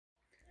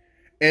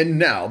And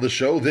now, the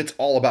show that's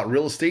all about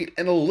real estate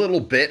and a little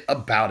bit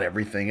about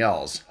everything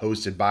else,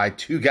 hosted by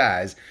two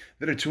guys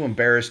that are too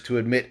embarrassed to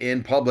admit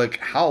in public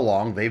how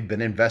long they've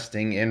been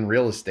investing in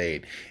real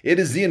estate. It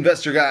is the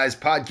Investor Guys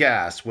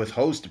podcast with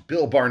host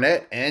Bill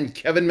Barnett and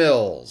Kevin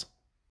Mills.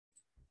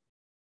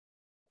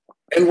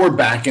 And we're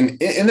back.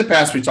 And in the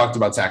past, we talked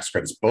about tax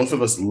credits. Both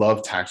of us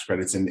love tax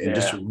credits. And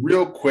just a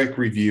real quick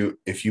review,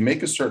 if you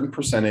make a certain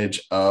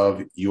percentage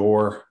of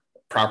your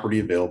property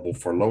available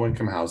for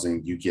low-income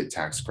housing, you get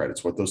tax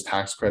credits. What those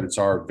tax credits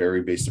are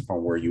vary based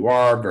upon where you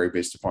are, vary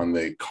based upon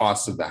the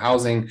cost of the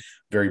housing,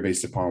 vary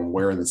based upon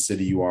where in the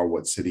city you are,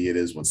 what city it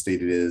is, what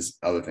state it is,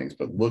 other things.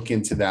 But look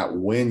into that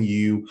when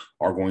you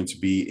are going to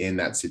be in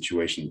that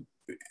situation.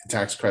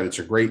 Tax credits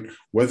are great.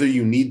 Whether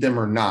you need them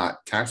or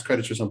not, tax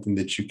credits are something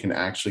that you can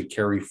actually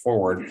carry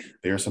forward.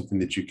 They are something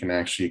that you can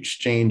actually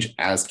exchange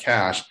as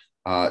cash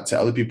to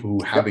other people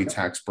who have a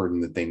tax burden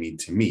that they need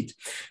to meet.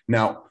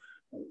 Now,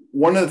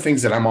 one of the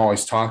things that I'm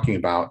always talking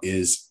about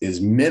is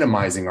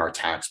minimizing our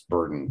tax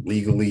burden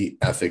legally,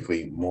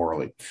 ethically,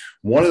 morally.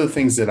 One of the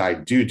things that I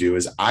do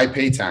is I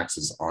pay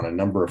taxes on a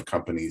number of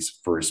companies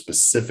for a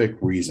specific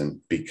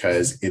reason,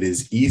 because it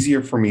is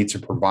easier for me to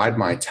provide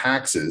my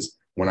taxes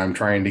when I'm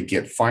trying to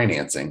get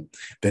financing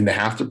than to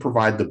have to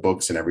provide the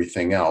books and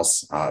everything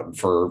else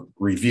for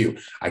review.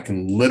 I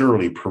can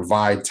literally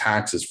provide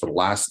taxes for the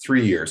last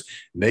 3 years.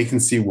 They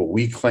can see what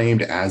we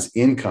claimed as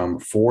income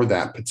for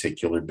that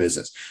particular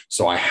business.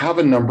 So I have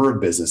a number of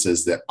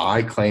businesses that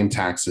I claim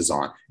taxes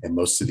on, and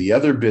most of the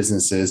other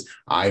businesses,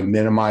 I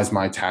minimize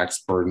my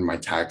tax burden, my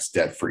tax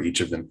debt for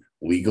each of them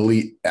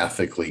legally,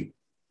 ethically,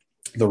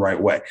 the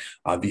right way.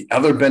 The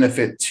other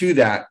benefit to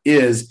that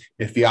is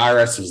if the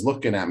IRS is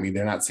looking at me,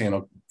 they're not saying,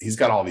 oh, he's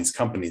got all these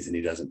companies and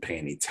he doesn't pay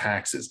any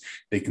taxes.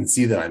 They can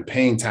see that I'm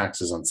paying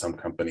taxes on some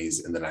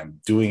companies and that I'm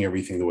doing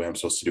everything the way I'm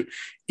supposed to do.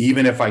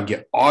 Even if I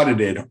get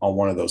audited on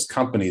one of those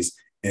companies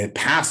and it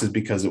passes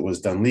because it was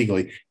done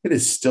legally, it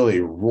is still a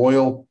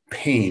royal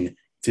pain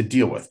to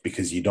deal with,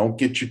 because you don't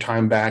get your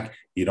time back.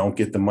 You don't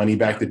get the money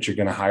back that you're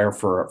going to hire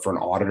for an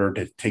auditor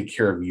to take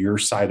care of your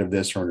side of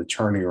this, or an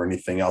attorney or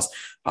anything else.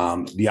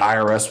 The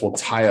IRS will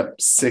tie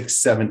up 6,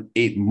 7,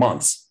 8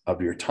 months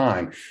of your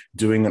time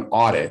doing an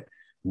audit,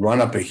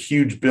 run up a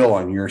huge bill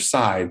on your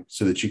side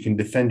so that you can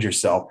defend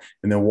yourself,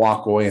 and then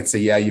walk away and say,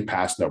 yeah, you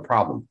passed, no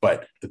problem.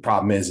 But the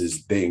problem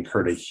is they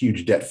incurred a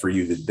huge debt for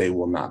you that they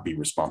will not be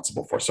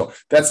responsible for. So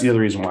that's the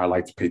other reason why I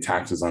like to pay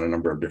taxes on a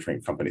number of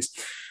different companies.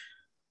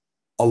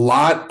 A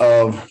lot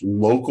of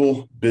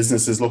local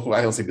businesses,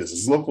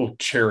 local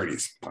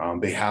charities,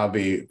 they have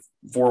a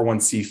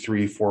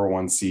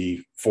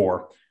 401c3,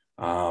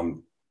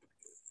 401c4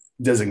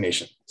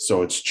 designation.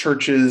 So it's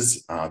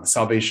churches. The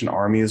Salvation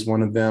Army is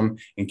one of them.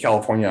 In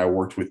California, I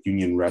worked with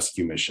Union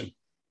Rescue Mission.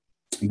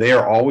 They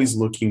are always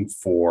looking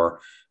for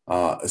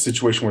a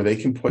situation where they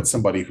can put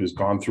somebody who's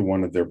gone through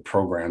one of their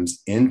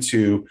programs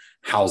into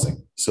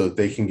housing so that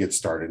they can get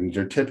started. And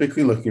they're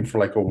typically looking for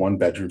like a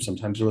 1-bedroom.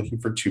 Sometimes they're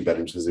looking for 2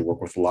 bedrooms, because they work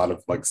with a lot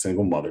of like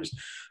single mothers,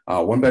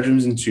 1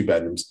 bedrooms and 2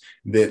 bedrooms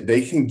that they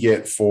can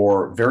get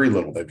for very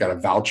little. They've got a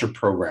voucher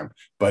program,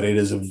 but it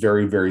is a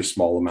very, very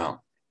small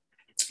amount.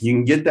 You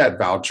can get that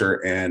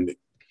voucher and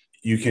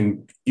you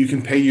can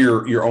pay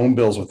your own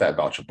bills with that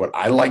voucher. What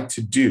I like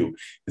to do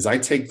is I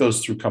take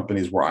those through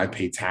companies where I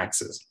pay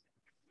taxes.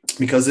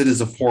 Because it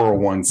is a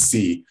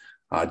 401c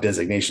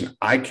designation,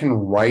 I can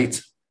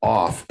write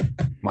off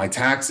my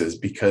taxes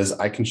because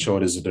I can show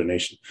it as a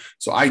donation.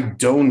 So I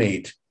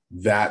donate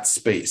that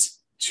space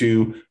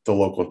to the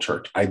local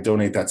church. I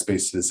donate that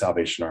space to the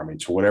Salvation Army,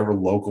 to whatever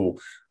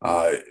local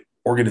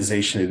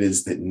organization it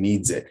is that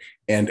needs it.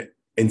 And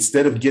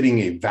instead of getting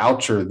a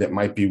voucher that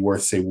might be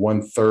worth, say,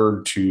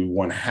 1/3 to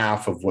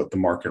 1/2 of what the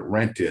market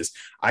rent is,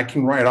 I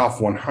can write off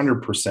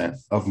 100%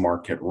 of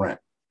market rent.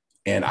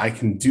 And I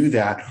can do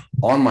that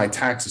on my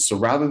taxes. So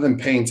rather than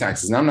paying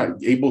taxes, and I'm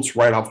not able to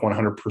write off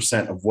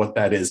 100% of what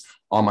that is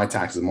on my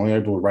taxes. I'm only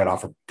able to write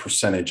off a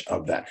percentage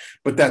of that.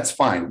 But that's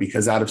fine,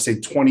 because out of, say,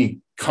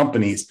 20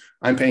 companies,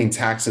 I'm paying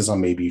taxes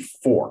on maybe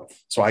 4.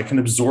 So I can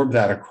absorb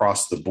that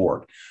across the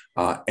board.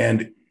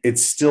 And it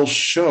still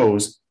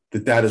shows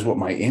that that is what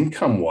my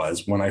income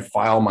was when I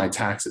file my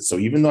taxes. So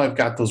even though I've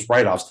got those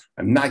write-offs,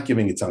 I'm not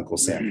giving it to Uncle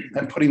Sam.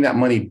 I'm putting that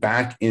money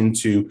back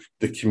into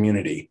the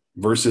community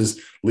versus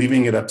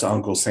leaving it up to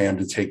Uncle Sam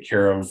to take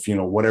care of,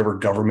 whatever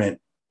government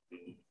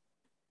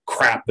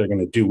crap they're going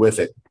to do with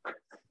it.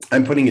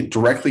 I'm putting it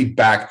directly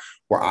back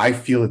where I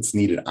feel it's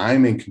needed.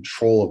 I'm in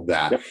control of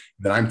that. Yep.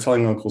 Then I'm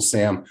telling Uncle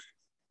Sam,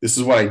 this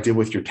is what I did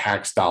with your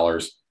tax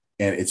dollars,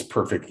 and it's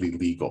perfectly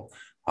legal.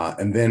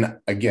 And then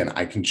again,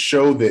 I can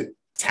show that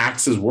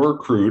taxes were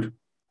accrued.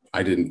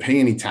 I didn't pay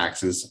any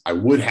taxes. I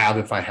would have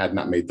if I had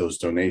not made those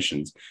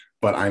donations,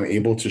 but I'm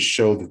able to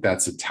show that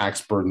that's a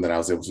tax burden that I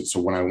was able to. So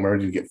when I'm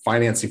ready to get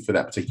financing for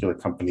that particular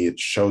company, it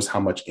shows how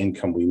much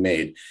income we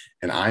made,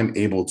 and I'm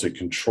able to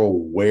control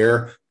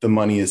where the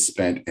money is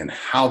spent and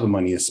how the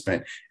money is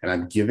spent. And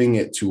I'm giving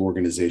it to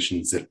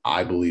organizations that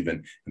I believe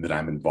in and that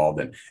I'm involved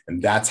in.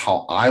 And that's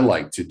how I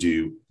like to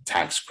do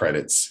tax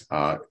credits,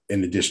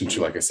 in addition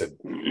to, like I said,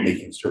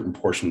 making certain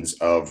portions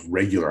of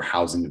regular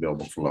housing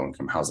available for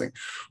low-income housing.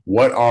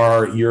 What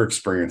are your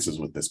experiences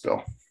with this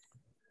bill?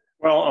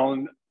 Well,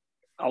 on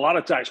a lot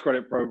of tax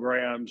credit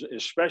programs,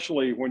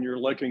 especially when you're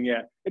looking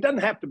at, it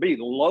doesn't have to be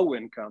low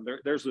income.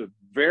 There's a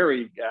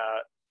very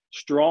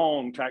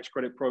strong tax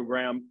credit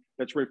program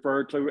that's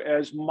referred to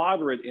as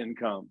moderate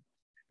income.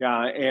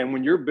 And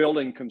when you're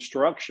building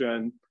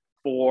construction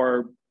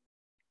for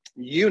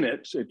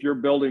units, if you're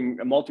building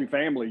a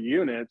multifamily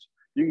units,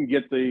 you can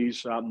get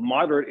these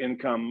moderate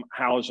income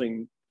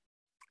housing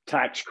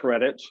tax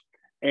credits,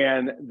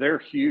 and they're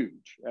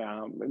huge.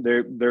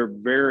 They're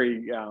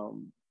very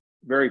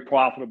very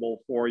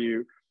profitable for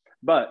you.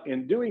 But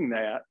in doing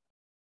that,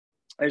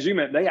 as you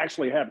meant, they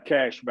actually have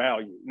cash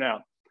value.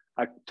 Now,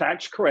 a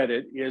tax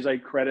credit is a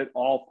credit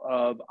off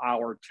of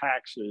our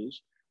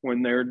taxes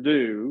when they're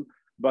due,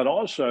 but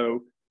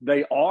also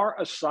they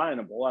are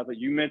assignable. I think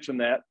you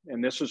mentioned that,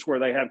 and this is where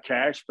they have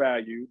cash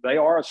value. They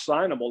are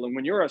assignable. And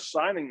when you're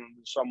assigning them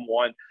to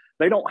someone,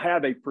 they don't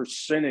have a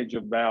percentage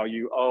of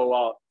value,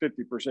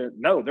 50%.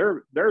 No,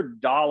 they're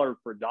dollar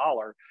for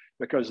dollar,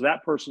 because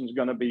that person's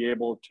going to be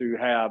able to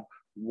have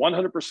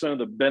 100% of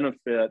the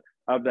benefit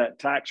of that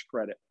tax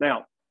credit. Now,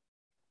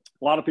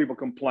 a lot of people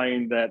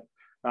complain that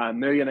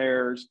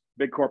millionaires,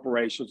 big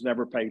corporations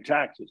never pay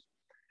taxes.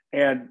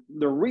 And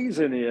the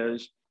reason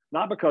is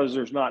not because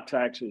there's not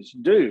taxes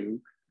due,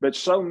 but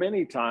so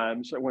many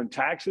times when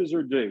taxes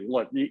are due,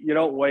 look, you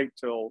don't wait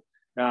till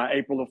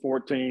April the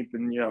 14th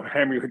and,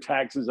 hammer your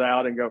taxes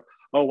out and go,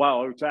 oh,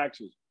 wow,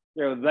 taxes.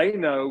 They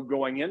know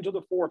going into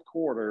the fourth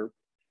quarter,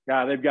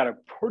 they've got a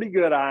pretty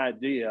good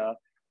idea.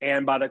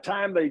 And by the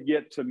time they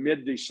get to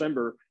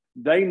mid-December,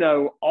 they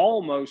know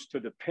almost to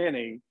the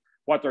penny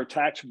what their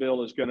tax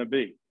bill is going to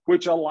be,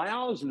 which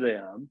allows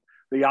them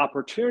the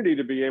opportunity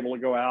to be able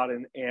to go out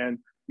and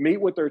meet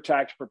with their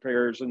tax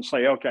preparers and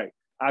say, okay,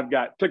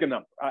 pick a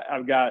number.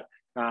 I've got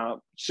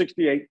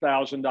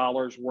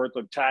 $68,000 worth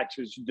of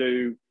taxes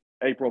due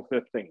April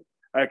 15th.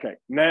 Okay,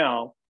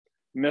 now,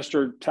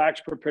 Mr.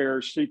 Tax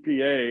Preparer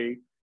CPA,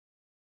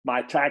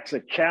 my tax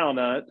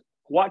accountant,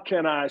 what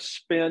can I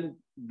spend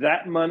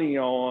that money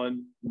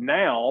on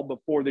now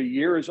before the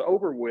year is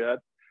over with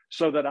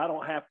so that I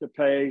don't have to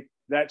pay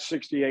that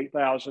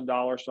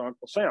 $68,000 to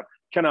Uncle Sam?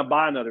 Can I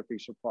buy another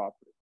piece of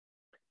property?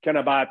 Can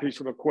I buy a piece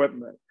of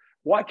equipment?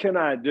 What can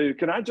I do?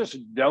 Can I just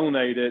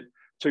donate it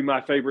to my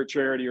favorite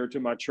charity or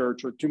to my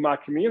church or to my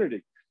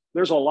community?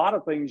 There's a lot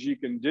of things you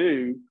can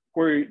do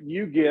where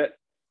you get,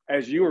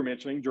 as you were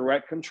mentioning,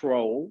 direct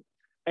control,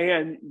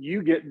 and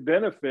you get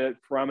benefit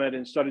from it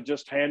instead of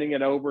just handing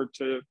it over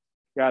to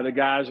the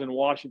guys in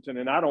Washington.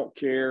 And I don't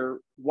care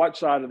what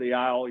side of the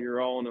aisle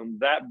you're on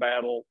that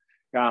battle.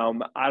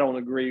 I don't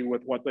agree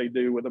with what they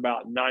do with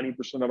about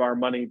 90% of our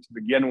money to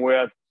begin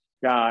with,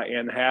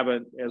 and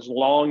haven't as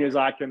long as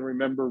I can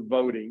remember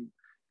voting,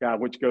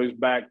 which goes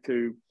back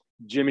to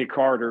Jimmy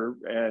Carter.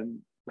 And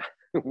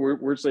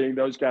we're seeing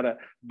those kind of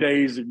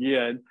days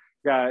again.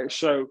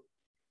 So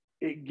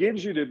it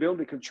gives you the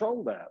ability to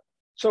control that.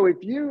 So if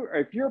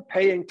you're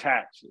paying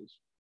taxes,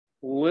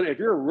 if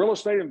you're a real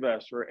estate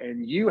investor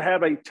and you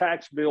have a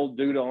tax bill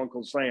due to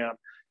Uncle Sam,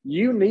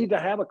 you need to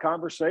have a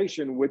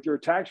conversation with your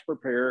tax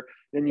preparer,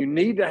 and you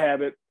need to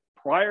have it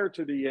prior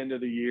to the end of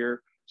the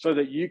year so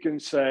that you can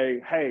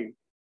say, hey,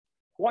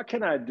 what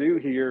can I do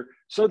here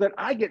so that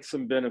I get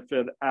some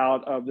benefit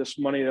out of this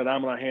money that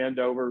I'm going to hand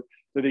over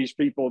to these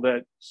people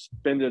that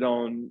spend it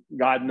on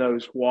God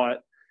knows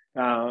what.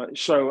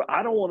 So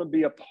I don't want to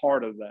be a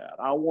part of that.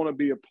 I want to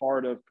be a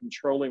part of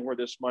controlling where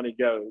this money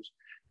goes,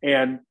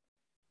 and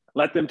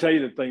let them tell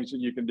you the things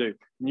that you can do.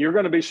 And you're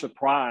going to be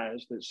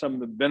surprised at some of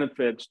the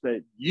benefits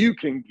that you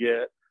can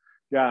get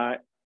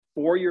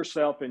for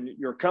yourself and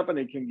your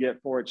company can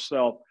get for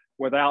itself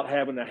without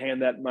having to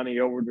hand that money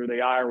over to the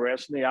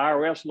IRS. And the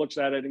IRS looks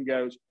at it and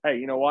goes, hey,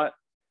 you know what?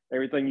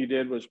 Everything you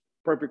did was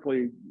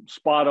perfectly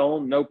spot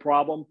on, no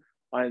problem.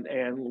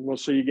 And we'll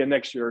see you again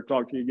next year, or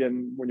talk to you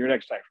again when your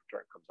next tax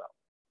return comes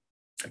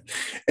out.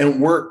 And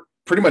we're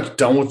pretty much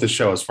done with the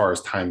show as far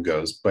as time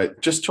goes.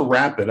 But just to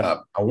wrap it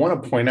up, I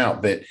want to point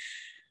out that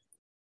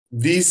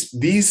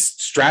these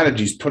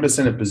strategies put us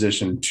in a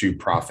position to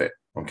profit.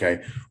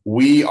 Okay.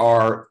 We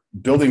are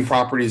building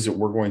properties that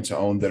we're going to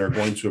own that are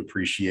going to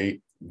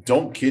appreciate.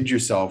 Don't kid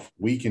yourself.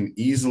 We can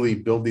easily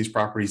build these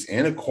properties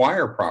and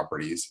acquire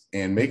properties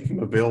and make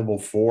them available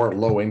for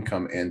low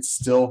income and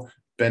still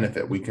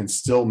benefit. We can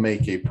still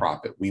make a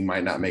profit. We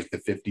might not make the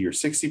 50 or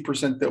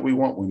 60% that we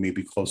want. We may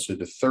be closer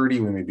to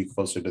 30. We may be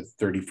closer to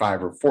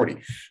 35 or 40,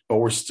 but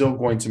we're still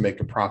going to make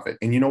a profit.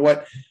 And you know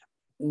what?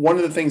 One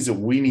of the things that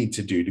we need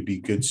to do to be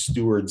good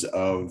stewards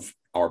of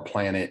our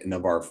planet and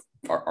of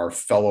our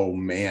fellow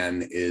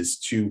man is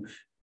to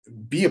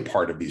be a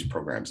part of these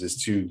programs,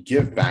 is to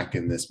give back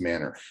in this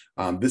manner.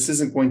 This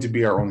isn't going to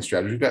be our only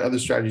strategy. We've got other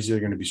strategies that are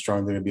going to be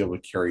strong. They're going to be able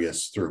to carry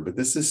us through, but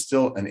this is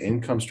still an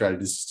income strategy.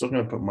 This is still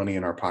going to put money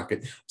in our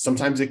pocket.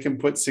 Sometimes it can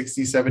put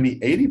 60, 70,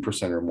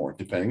 80% or more,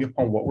 depending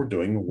upon what we're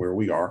doing and where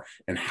we are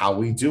and how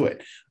we do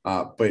it.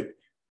 But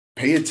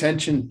pay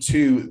attention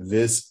to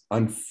this,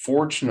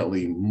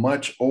 unfortunately,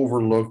 much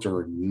overlooked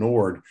or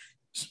ignored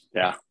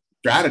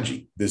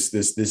strategy,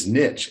 this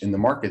niche in the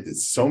market that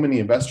so many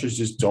investors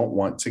just don't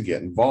want to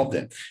get involved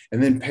in.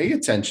 And then pay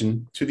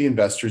attention to the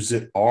investors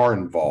that are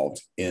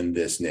involved in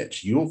this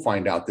niche. You will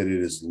find out that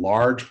it is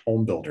large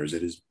home builders,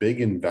 it is big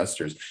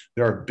investors.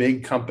 There are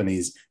big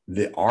companies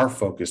that are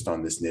focused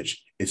on this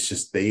niche. It's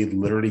just they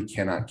literally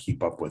cannot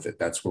keep up with it.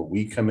 That's where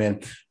we come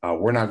in.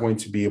 We're not going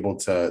to be able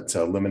to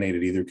eliminate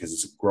it either because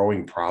it's a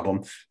growing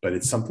problem, but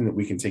it's something that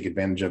we can take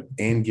advantage of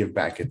and give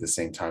back at the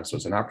same time. So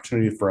it's an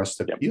opportunity for us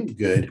to feel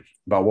good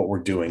about what we're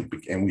doing,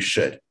 and we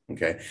should,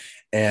 okay?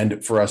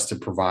 And for us to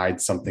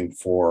provide something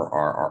for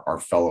our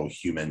fellow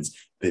humans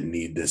that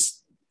need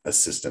this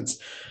assistance.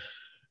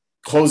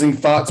 Closing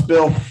thoughts,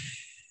 Bill?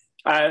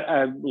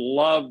 I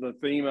love the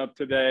theme of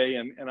today,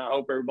 and I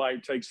hope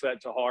everybody takes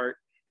that to heart.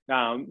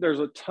 There's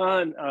a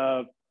ton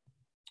of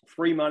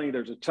free money.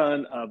 There's a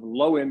ton of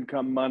low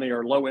income money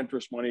or low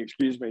interest money,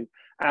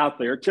 out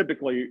there,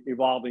 typically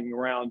evolving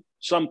around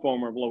some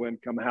form of low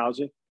income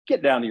housing.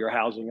 Get down to your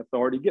housing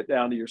authority, get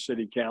down to your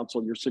city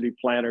council, your city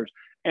planners,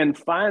 and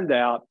find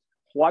out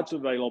what's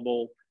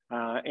available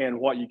and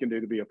what you can do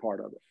to be a part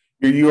of it.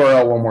 Your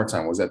URL one more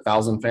time. Was that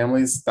 1,000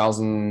 families?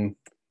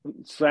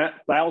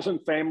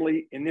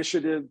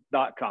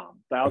 1000familyinitiative.com.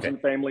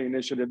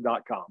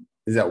 1000familyinitiative.com.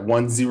 Is that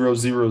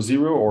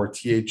 1000 or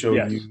THOU?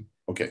 Yes.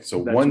 Okay, so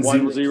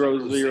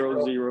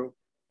 1000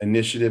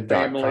 initiative.com.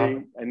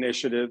 Family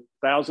Initiative,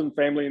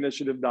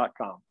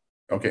 1000familyinitiative.com.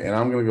 Okay, and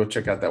I'm going to go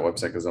check out that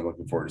website because I'm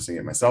looking forward to seeing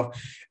it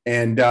myself.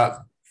 And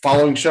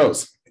following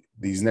shows,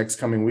 these next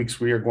coming weeks,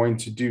 we are going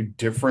to do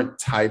different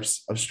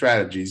types of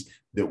strategies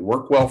that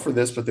work well for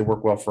this, but they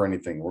work well for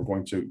anything. We're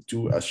going to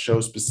do a show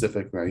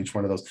specific on each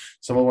one of those.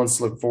 Some of the ones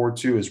to look forward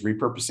to is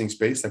repurposing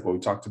space, like what we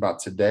talked about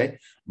today,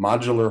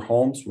 modular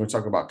homes. We're going to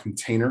talk about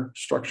container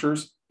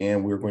structures,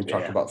 and we're going to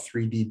talk about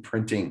 3D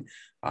printing.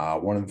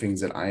 One of the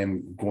things that I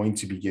am going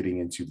to be getting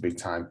into big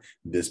time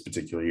this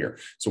particular year.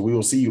 So we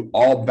will see you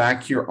all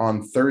back here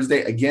on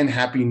Thursday. Again,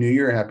 Happy New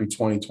Year. Happy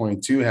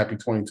 2022. Happy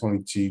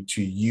 2022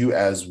 to you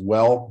as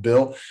well,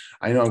 Bill.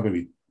 I know I'm going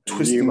to be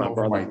twisting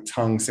over my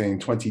tongue saying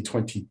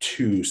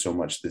 2022 so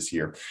much this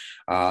year.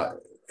 Have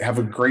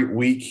a great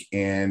week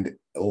and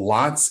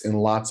lots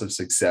of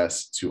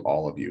success to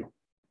all of you.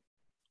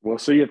 We'll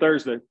see you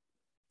Thursday.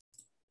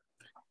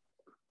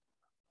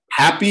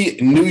 Happy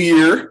New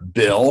Year,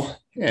 Bill,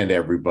 and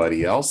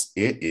everybody else.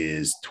 It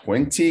is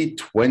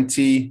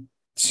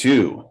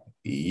 2022.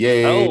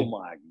 Yay. Oh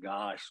my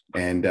gosh.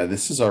 And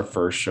this is our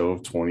first show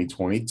of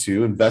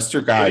 2022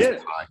 Investor Guys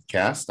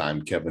podcast.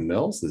 I'm Kevin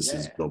Mills. This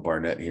is Bill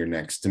Barnett here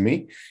next to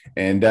me.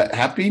 And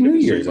Happy New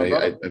Year's.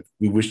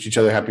 We wished each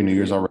other Happy New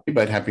Year's already,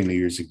 but Happy New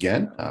Year's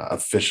again,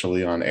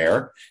 officially on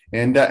air.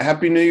 And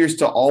Happy New Year's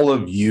to all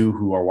of you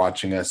who are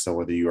watching us. So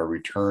whether you are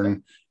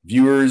return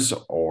viewers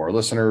or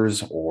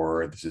listeners,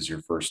 or this is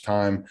your first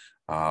time,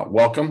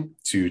 welcome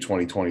to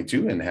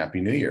 2022 and Happy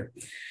New Year.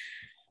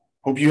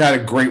 Hope you had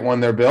a great one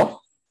there, Bill.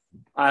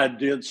 I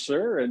did,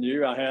 sir. And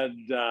you, I had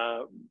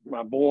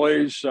my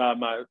boys,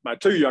 my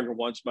two younger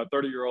ones. My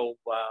 30-year-old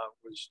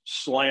was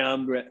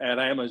slammed at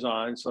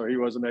Amazon, so he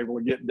wasn't able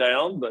to get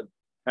down, but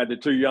had the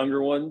two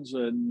younger ones,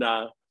 and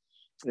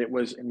it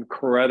was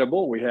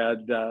incredible. We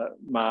had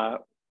my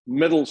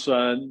middle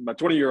son, my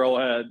 20-year-old,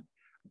 had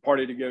a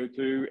party to go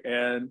to,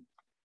 and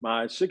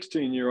my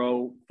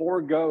 16-year-old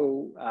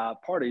forego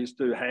parties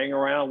to hang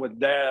around with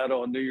Dad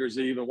on New Year's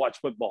Eve and watch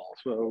football.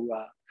 So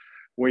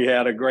we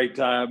had a great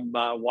time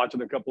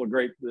watching a couple of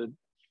great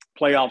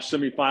playoff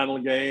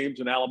semifinal games,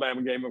 an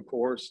Alabama game, of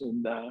course,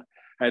 and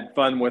had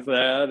fun with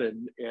that.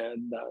 And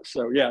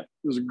so, yeah, it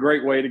was a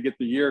great way to get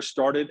the year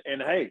started.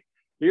 And, hey,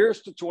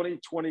 here's to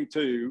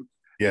 2022,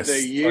 yes,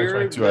 the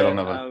year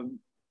that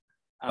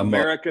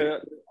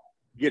America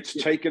gets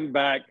taken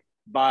back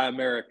by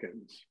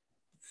Americans.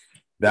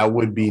 That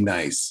would be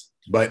nice.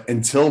 But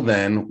until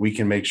then, we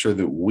can make sure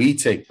that we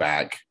take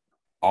back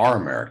our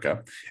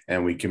America,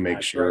 and we can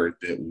make sure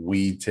that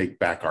we take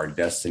back our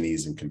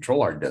destinies and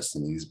control our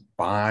destinies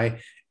by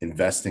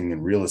investing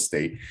in real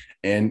estate.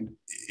 And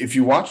if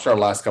you watched our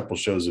last couple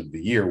shows of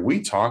the year, we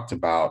talked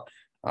about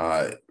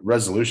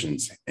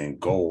resolutions and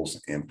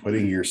goals and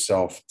putting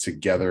yourself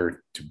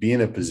together to be in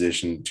a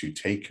position to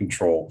take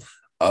control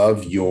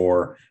of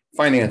your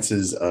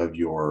finances, of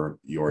your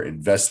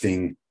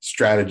investing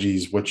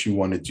strategies, what you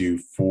want to do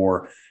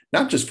for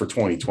not just for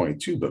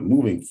 2022, but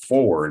moving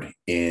forward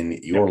in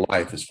your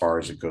life as far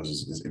as it goes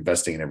as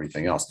investing and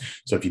everything else.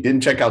 So if you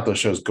didn't check out those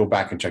shows, go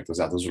back and check those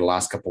out. Those are the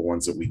last couple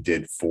ones that we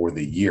did for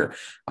the year.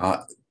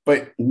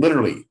 But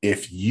literally,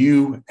 if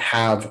you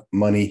have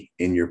money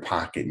in your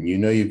pocket and you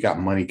know you've got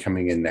money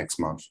coming in next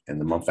month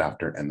and the month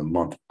after and the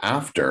month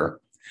after,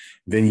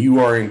 then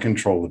you are in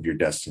control of your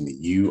destiny.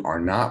 You are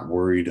not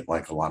worried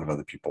like a lot of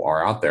other people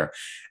are out there.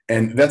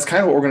 And that's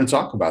kind of what we're going to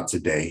talk about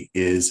today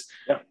is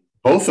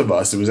both of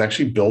us. It was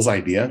actually Bill's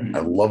idea. I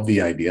love the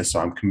idea, so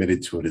I'm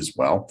committed to it as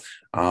well.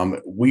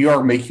 We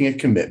are making a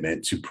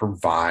commitment to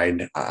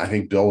provide, I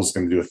think Bill is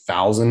going to do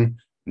 1,000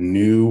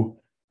 new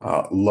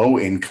low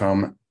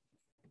income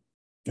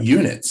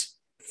units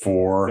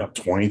for Yep.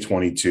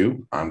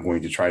 2022. I'm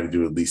going to try to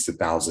do at least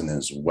 1,000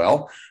 as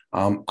well.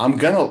 I'm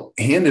going to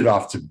hand it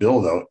off to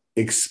Bill, though.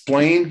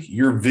 Explain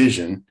your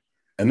vision,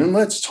 and then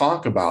let's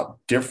talk about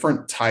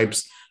different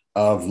types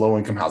of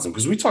low-income housing,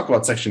 because we talk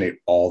about Section 8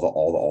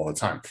 all the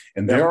time.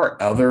 And there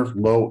are other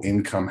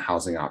low-income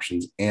housing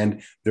options,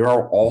 and there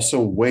are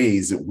also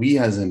ways that we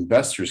as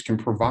investors can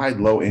provide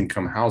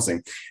low-income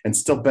housing and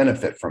still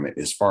benefit from it,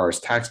 as far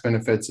as tax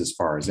benefits, as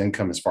far as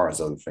income, as far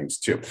as other things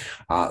too.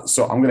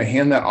 So I'm going to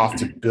hand that off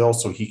to Bill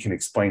so he can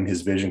explain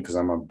his vision, because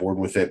I'm on board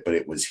with it, but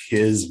it was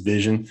his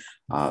vision,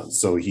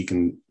 so he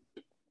can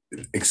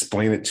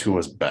explain it to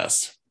us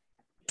best.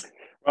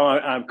 Well,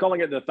 I'm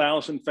calling it the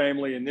 1,000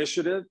 Family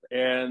Initiative,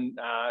 and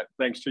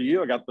thanks to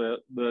you, I got the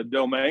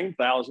domain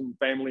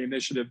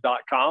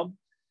 1000familyinitiative.com,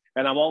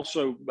 and I'm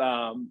also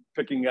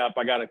picking up.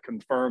 I got to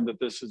confirm that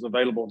this is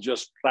available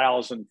just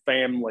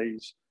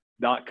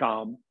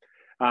 1000families.com.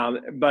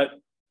 But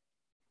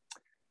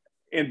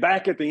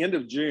back at the end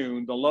of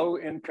June, the Low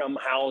Income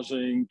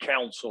Housing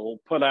Council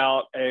put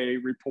out a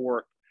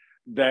report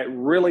that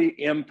really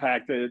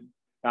impacted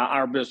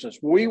our business.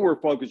 We were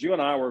focused, you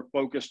and I were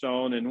focused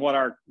on, and what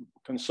our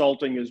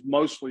consulting is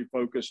mostly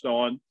focused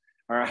on,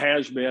 or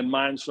has been,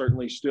 mine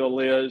certainly still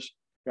is,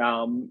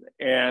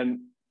 and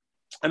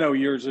I know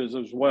yours is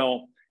as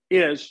well,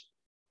 is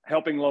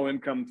helping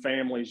low-income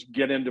families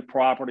get into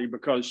property,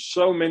 because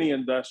so many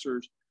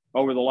investors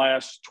over the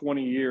last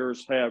 20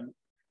 years have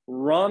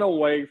run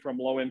away from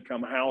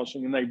low-income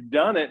housing, and they've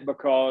done it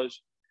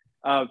because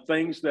of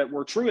things that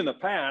were true in the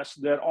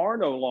past that are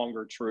no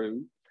longer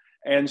true.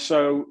 And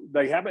so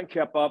they haven't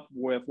kept up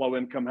with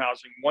low-income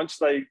housing. Once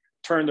they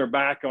turned their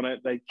back on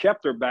it, they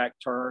kept their back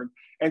turned.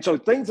 And so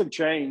things have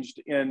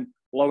changed in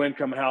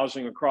low-income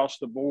housing across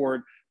the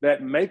board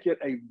that make it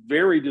a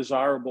very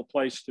desirable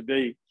place to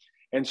be.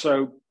 And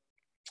so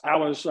I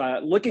was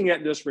looking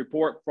at this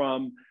report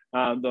from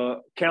the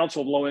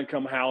Council of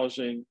Low-Income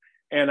Housing,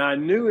 and I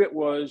knew it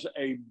was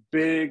a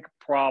big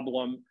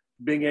problem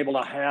being able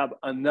to have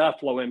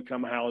enough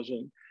low-income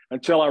housing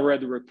until I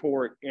read the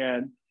report.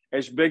 And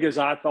as big as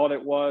I thought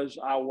it was,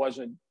 I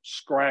wasn't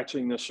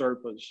scratching the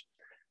surface.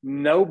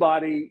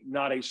 Nobody,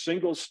 not a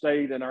single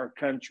state in our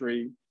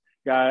country,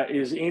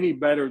 is any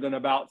better than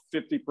about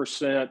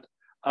 50%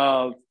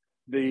 of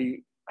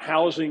the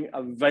housing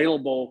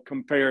available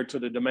compared to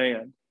the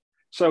demand.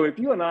 So if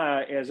you and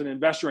I, as an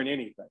investor in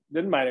anything,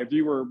 didn't matter if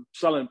you were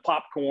selling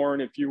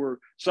popcorn, if you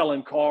were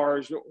selling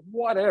cars,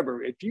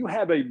 whatever, if you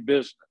have a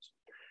business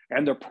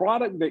and the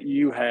product that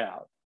you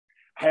have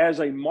has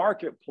a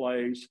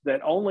marketplace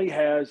that only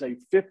has a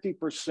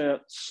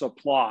 50%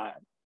 supply,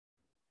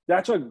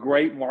 that's a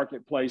great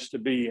marketplace to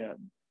be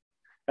in.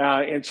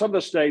 In some of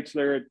the states,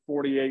 they're at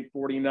 48,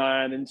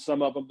 49, and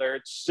some of them they're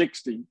at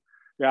 60,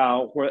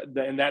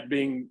 and that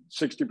being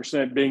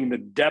 60% being the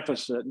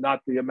deficit,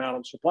 not the amount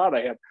of supply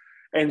they have.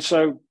 And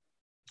so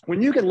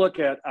when you can look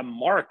at a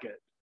market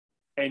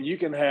and you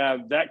can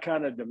have that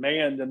kind of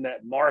demand in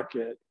that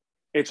market,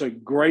 it's a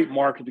great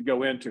market to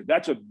go into.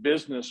 That's a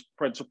business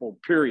principle,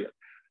 period.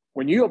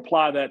 When you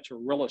apply that to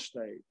real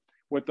estate,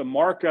 with the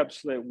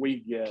markups that we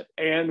get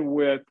and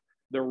with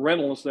the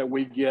rentals that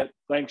we get,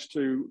 thanks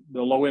to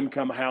the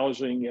low-income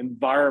housing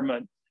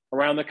environment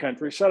around the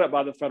country set up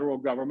by the federal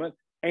government,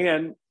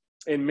 and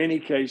in many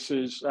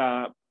cases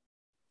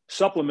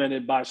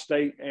supplemented by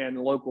state and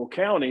local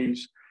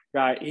counties,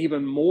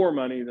 even more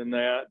money than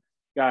that,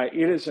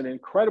 it is an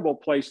incredible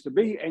place to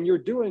be. And you're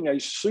doing a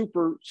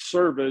super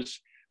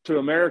service to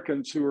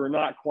Americans who are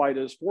not quite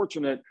as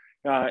fortunate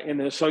in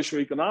the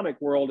socioeconomic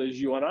world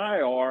as you and I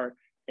are.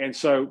 And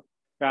so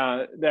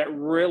that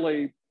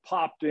really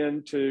popped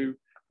into,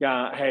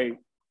 hey,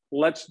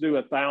 let's do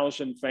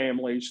 1,000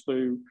 families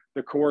through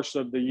the course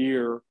of the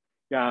year.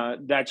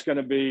 That's going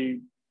to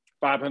be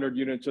 500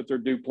 units if they're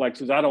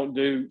duplexes. I don't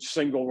do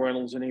single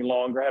rentals any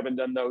longer. I haven't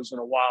done those in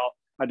a while.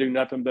 I do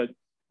nothing but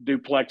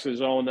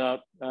duplexes on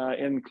up,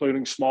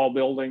 including small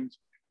buildings,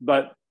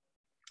 but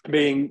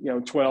being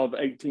 12,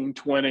 18,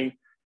 20.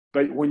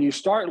 But when you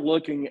start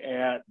looking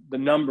at the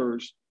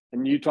numbers,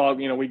 and you talk,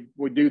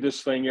 we do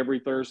this thing every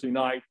Thursday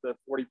night, the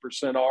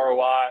 40%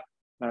 ROI.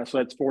 So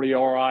that's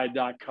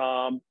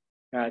 40ROI.com.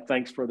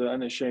 Thanks for the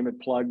unashamed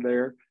plug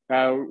there.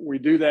 We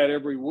do that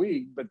every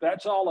week, but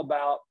that's all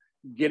about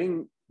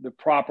getting the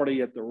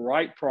property at the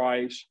right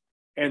price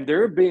and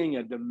there being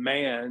a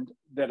demand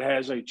that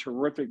has a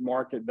terrific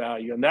market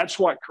value. And that's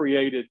what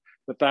created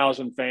the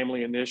 1,000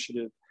 Family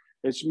Initiative.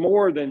 It's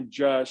more than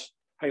just,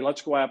 hey,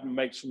 let's go out and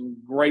make some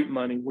great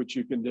money, which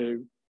you can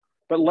do,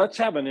 but let's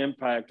have an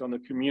impact on the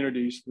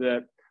communities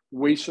that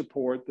we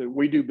support, that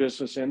we do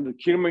business in, the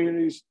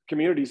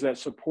communities that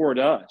support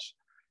us.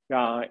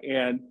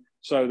 And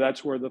so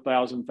that's where the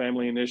 1,000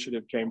 Family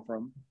Initiative came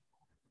from.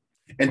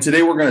 And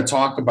today we're going to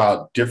talk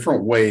about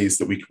different ways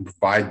that we can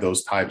provide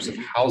those types of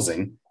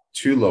housing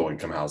to low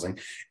income housing,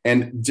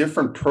 and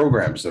different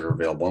programs that are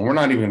available. And we're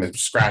not even going to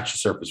scratch the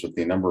surface with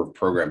the number of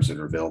programs that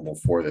are available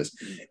for this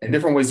and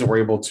different ways that we're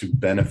able to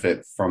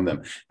benefit from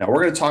them. Now,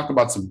 we're going to talk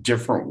about some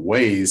different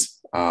ways,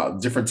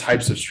 different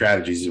types of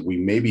strategies that we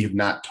maybe have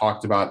not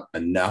talked about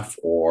enough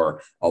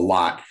or a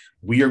lot.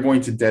 We are going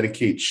to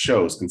dedicate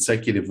shows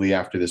consecutively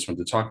after this one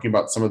to talking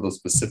about some of those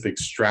specific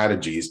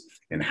strategies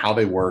and how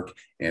they work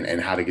and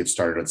how to get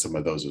started on some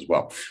of those as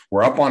well.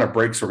 We're up on a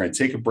break, so we're going to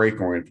take a break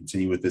and we're going to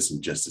continue with this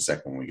in just a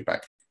second when we get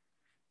back.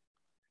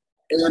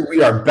 And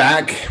we are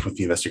back with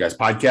the Investor Guys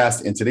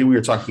podcast. And today we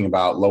are talking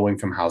about low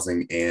income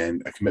housing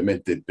and a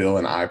commitment that Bill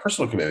and I, a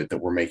personal commitment that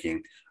we're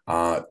making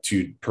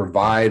to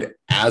provide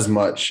as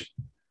much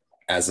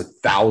as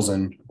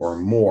 1,000 or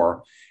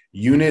more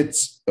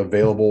units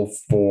available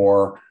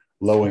for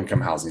low income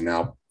housing.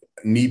 Now,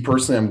 me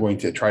personally, I'm going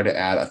to try to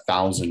add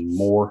 1,000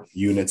 more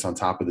units on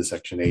top of the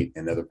Section 8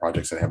 and other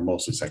projects that have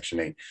mostly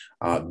Section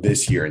 8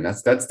 this year. And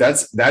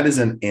that is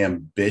an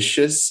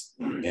ambitious.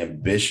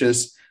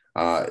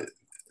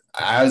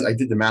 As I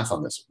did the math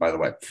on this, by the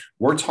way,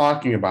 we're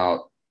talking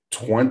about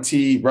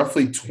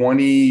roughly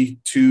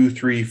 22,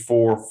 3,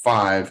 4,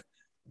 5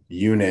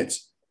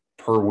 units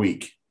per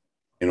week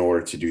in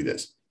order to do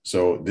this.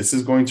 So this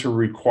is going to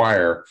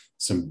require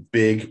some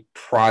big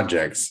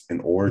projects in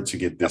order to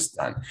get this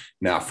done.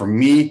 Now, for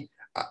me,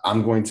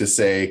 I'm going to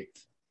say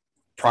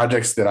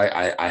projects that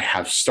I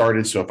have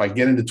started. So if I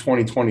get into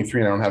 2023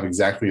 and I don't have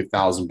exactly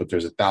 1,000, but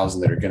there's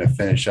 1,000 that are going to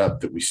finish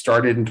up that we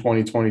started in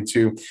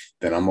 2022,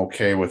 then I'm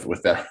okay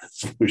with that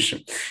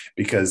solution,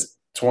 because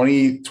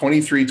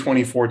 23,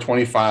 24,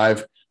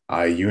 25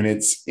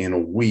 units in a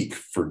week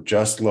for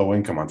just low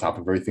income on top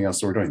of everything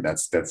else that we're doing.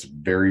 That's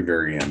very,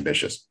 very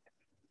ambitious.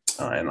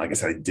 And like I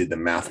said, I did the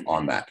math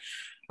on that.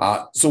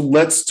 So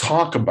let's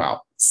talk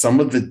about some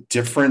of the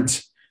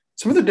different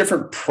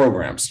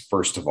programs,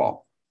 first of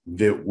all,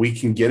 that we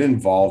can get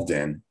involved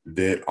in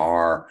that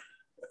are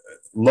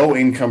low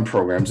income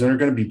programs and are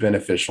going to be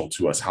beneficial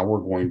to us, how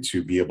we're going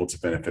to be able to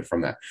benefit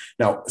from that.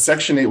 Now,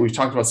 Section 8, we've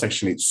talked about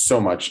Section 8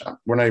 so much,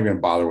 we're not even going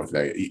to bother with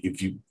that.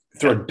 If you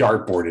throw a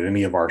dartboard at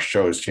any of our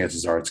shows,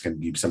 chances are it's going to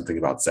be something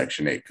about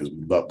Section 8, because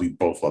we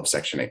both love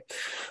Section 8.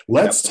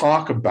 Let's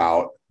talk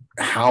about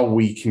how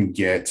we can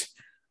get,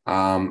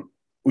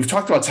 we've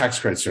talked about tax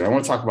credits here. I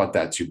want to talk about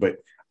that too, but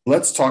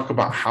let's talk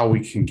about how we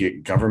can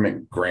get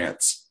government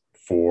grants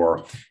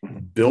for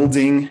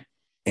building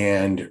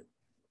and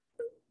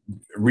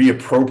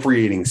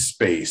reappropriating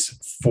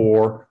space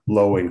for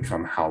low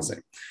income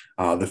housing.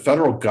 The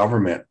federal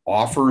government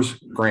offers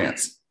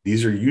grants.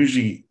 These are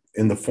usually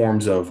in the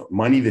forms of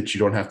money that you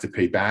don't have to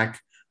pay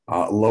back,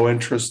 low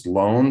interest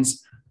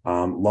loans,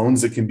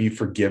 loans that can be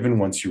forgiven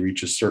once you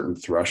reach a certain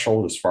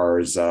threshold as far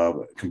as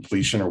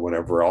completion or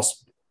whatever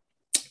else,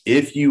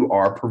 if you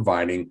are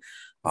providing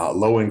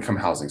low income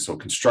housing. So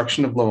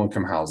construction of low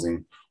income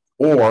housing,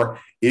 or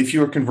if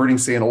you are converting,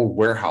 say, an old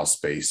warehouse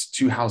space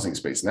to housing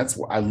space. And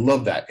I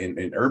love that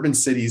in urban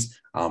cities.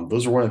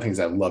 Those are one of the things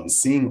I love,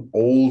 is seeing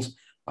old,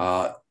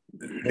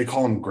 they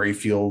call them gray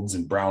fields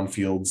and brown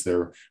fields.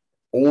 They're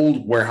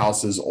old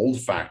warehouses, old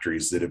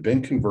factories that have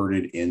been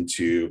converted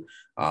into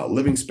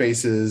living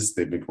spaces.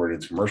 They've been converted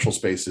into commercial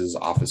spaces,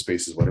 office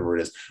spaces, whatever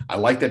it is. I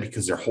like that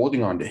because they're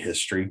holding on to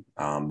history.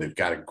 They've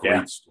got a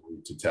great story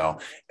to tell,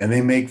 and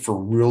they make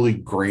for really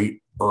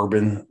great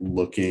urban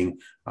looking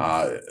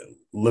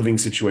living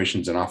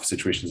situations and office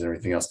situations and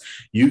everything else.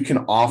 You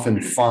can often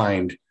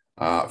find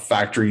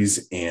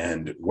factories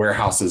and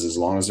warehouses, as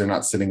long as they're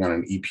not sitting on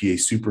an EPA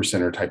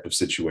supercenter type of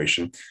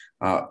situation,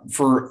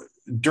 for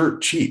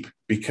dirt cheap,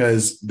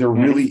 because there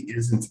really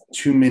isn't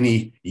too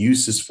many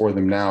uses for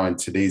them now in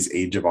today's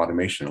age of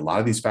automation. A lot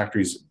of these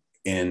factories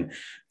in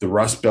the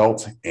Rust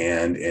Belt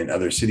and in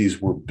other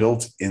cities were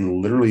built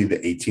in literally the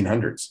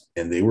 1800s,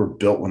 and they were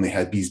built when they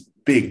had these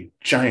big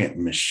giant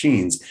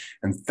machines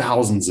and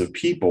thousands of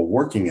people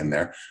working in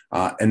there.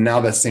 And now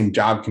that same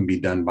job can be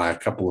done by a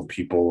couple of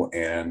people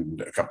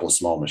and a couple of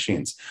small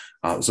machines.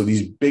 So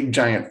these big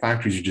giant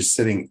factories are just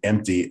sitting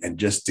empty and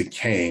just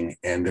decaying,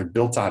 and they're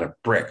built out of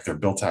brick, they're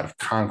built out of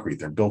concrete,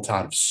 they're built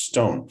out of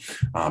stone,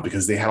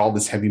 because they had all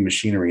this heavy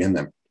machinery in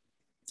them.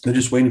 They're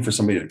just waiting for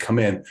somebody to come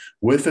in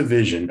with a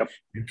vision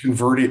and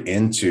convert it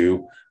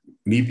into,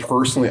 me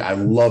personally, I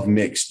love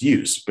mixed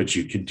use, but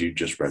you could do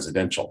just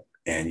residential.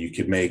 And you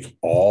could make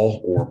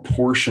all or a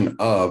portion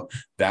of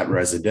that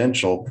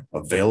residential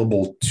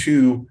available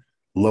to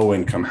low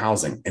income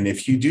housing. And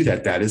if you do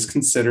that, that is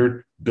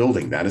considered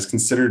building. That is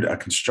considered a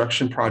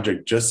construction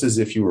project, just as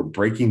if you were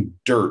breaking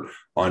dirt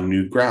on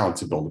new ground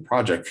to build a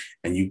project.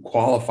 And you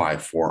qualify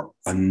for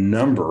a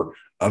number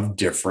of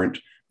different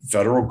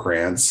federal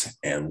grants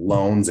and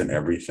loans and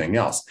everything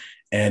else.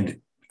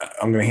 And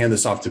I'm going to hand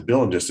this off to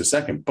Bill in just a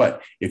second,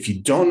 but if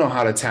you don't know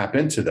how to tap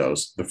into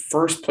those, the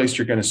first place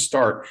you're going to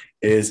start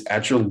is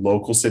at your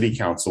local city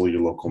council,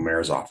 your local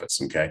mayor's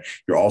office. Okay.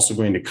 You're also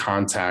going to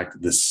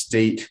contact the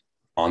state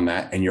on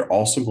that. And you're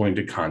also going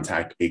to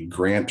contact a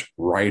grant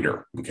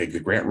writer. Okay. The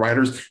grant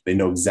writers, they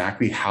know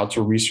exactly how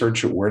to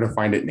research it, where to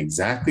find it, and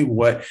exactly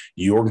what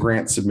your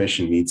grant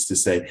submission needs to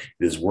say. It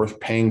is worth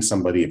paying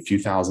somebody a few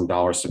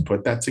 $1,000s to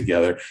put that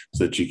together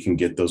so that you can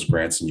get those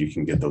grants and you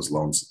can get those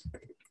loans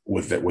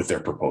with their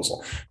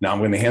proposal. Now I'm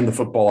going to hand the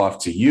football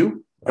off to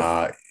you.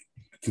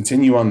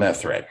 Continue on that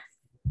thread.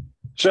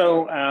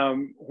 So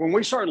when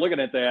we start looking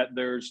at that,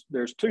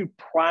 there's two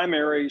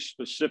primary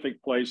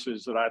specific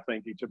places that I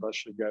think each of us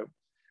should go.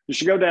 You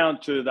should go down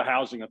to the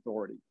housing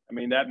authority. I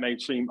mean, that may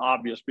seem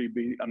obvious, but you'd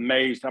be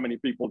amazed how many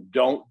people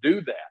don't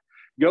do that.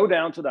 Go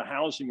down to the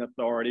housing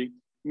authority,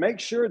 make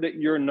sure that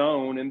you're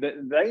known and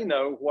that they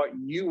know what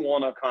you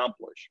want to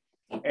accomplish.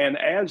 And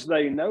as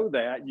they know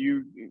that,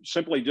 you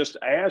simply just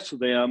ask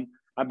them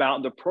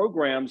about the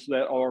programs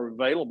that are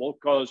available,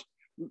 because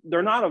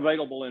they're not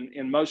available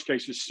in most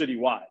cases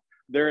citywide.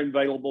 They're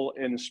available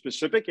in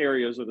specific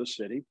areas of the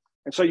city.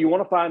 And so you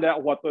want to find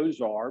out what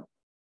those are.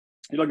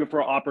 You're looking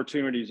for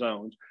opportunity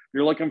zones.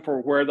 You're looking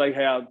for where they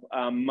have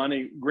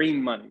money,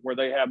 green money, where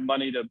they have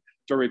money to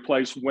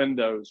replace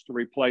windows, to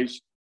replace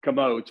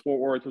commodes. Fort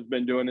Worth has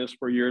been doing this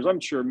for years.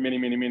 I'm sure many,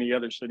 many, many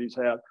other cities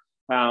have,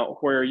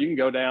 where you can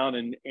go down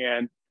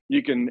and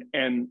you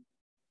can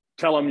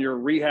tell them you're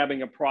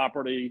rehabbing a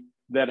property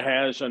that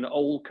has an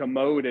old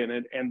commode in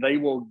it, and they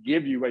will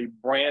give you a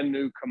brand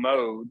new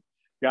commode.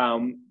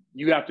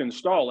 You have to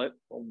install it.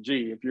 Well,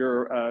 gee, if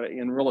you're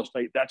in real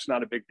estate, that's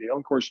not a big deal.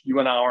 Of course, you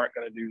and I aren't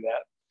going to do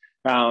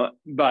that.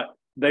 But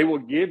they will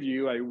give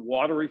you a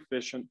water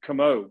efficient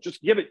commode.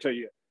 Just give it to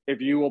you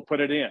if you will put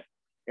it in.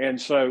 And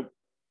so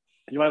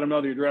you let them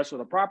know the address of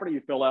the property.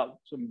 You fill out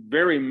some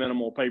very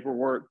minimal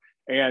paperwork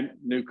and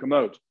new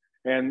commodes.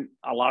 And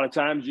a lot of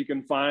times you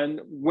can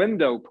find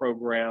window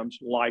programs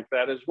like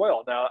that as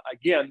well. Now,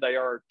 again, they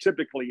are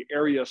typically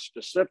area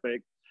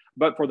specific.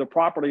 But for the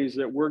properties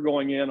that we're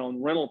going in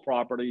on rental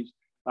properties,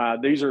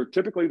 these are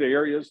typically the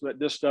areas that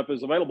this stuff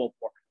is available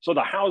for. So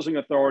the housing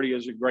authority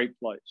is a great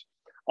place.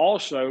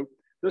 Also,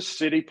 the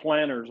city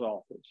planner's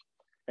office,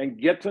 and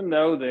get to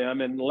know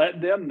them and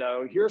let them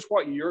know, here's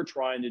what you're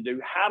trying to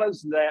do. How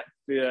does that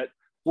fit?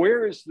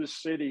 Where is the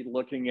city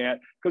looking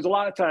at? Because a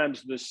lot of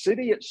times the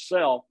city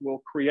itself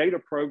will create a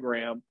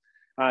program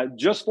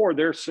just for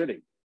their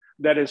city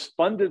that is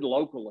funded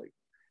locally.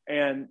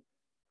 And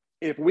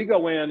if we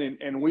go in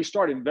and we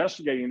start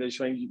investigating these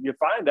things, you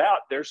find out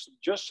there's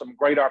just some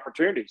great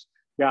opportunities.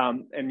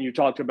 And you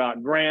talked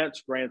about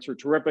grants. Grants are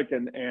terrific,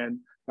 and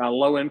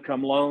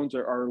low-income loans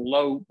are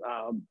low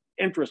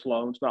interest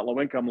loans, not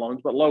low-income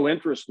loans, but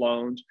low-interest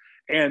loans.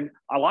 And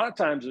a lot of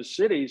times the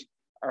cities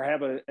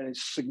have a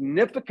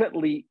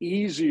significantly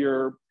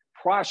easier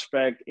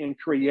prospect in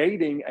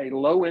creating a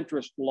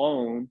low-interest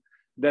loan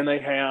than they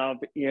have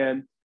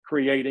in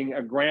creating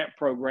a grant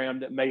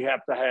program that may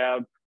have to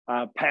have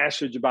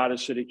passage by the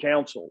city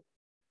council.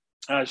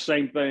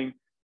 Same thing.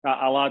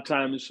 A lot of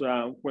times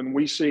when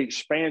we see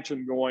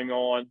expansion going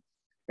on,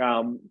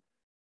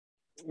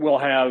 we'll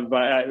have,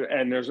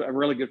 and there's a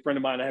really good friend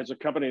of mine that has a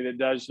company that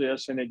does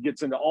this, and it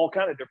gets into all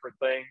kinds of different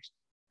things.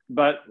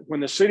 But when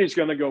the city's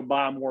going to go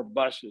buy more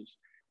buses,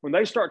 when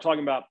they start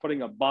talking about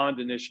putting a bond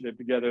initiative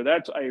together,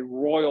 that's a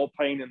royal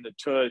pain in the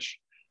tush.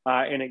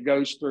 And it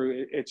goes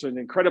through, it's an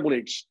incredibly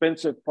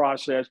expensive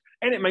process,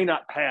 and it may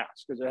not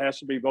pass because it has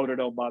to be voted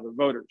on by the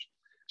voters.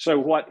 So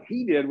what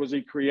he did was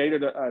he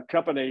created a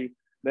company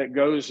that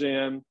goes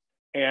in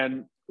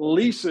and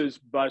leases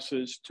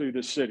buses to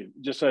the city,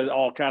 just has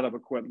all kind of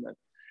equipment.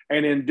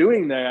 And in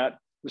doing that,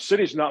 the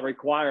city's not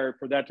required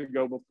for that to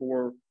go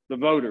before the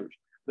voters.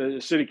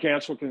 The city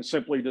council can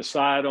simply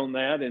decide on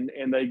that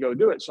and they go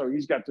do it. So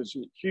he's got this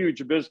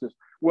huge business.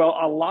 Well,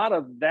 a lot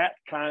of that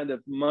kind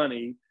of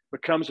money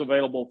becomes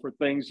available for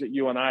things that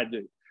you and I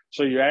do.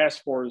 So you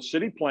ask for the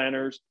city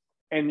planners,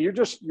 and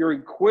you're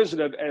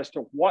inquisitive as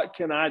to what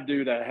can I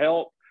do to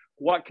help?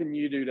 What can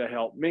you do to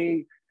help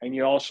me? And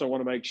you also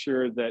want to make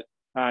sure that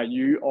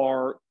you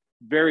are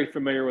very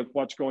familiar with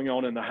what's going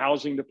on in the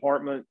housing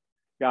department,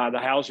 the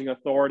housing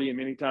authority, and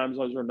many times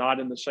those are not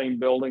in the same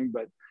building,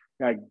 but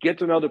get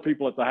to know the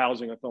people at the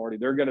housing authority.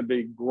 They're going to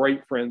be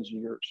great friends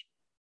of yours.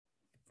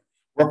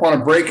 We're up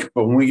on a break,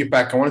 but when we get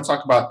back, I want to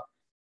talk about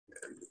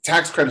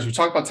tax credits. We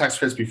talked about tax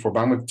credits before, but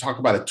I'm going to talk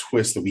about a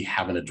twist that we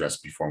haven't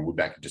addressed before. We'll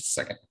be back in just a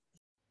second.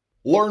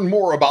 Learn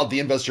more about the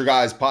Investor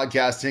Guys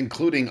podcast,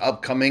 including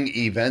upcoming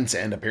events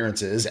and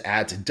appearances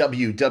at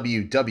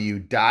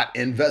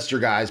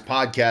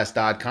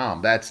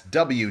www.investorguyspodcast.com. That's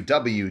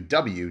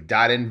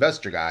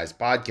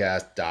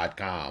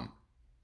www.investorguyspodcast.com.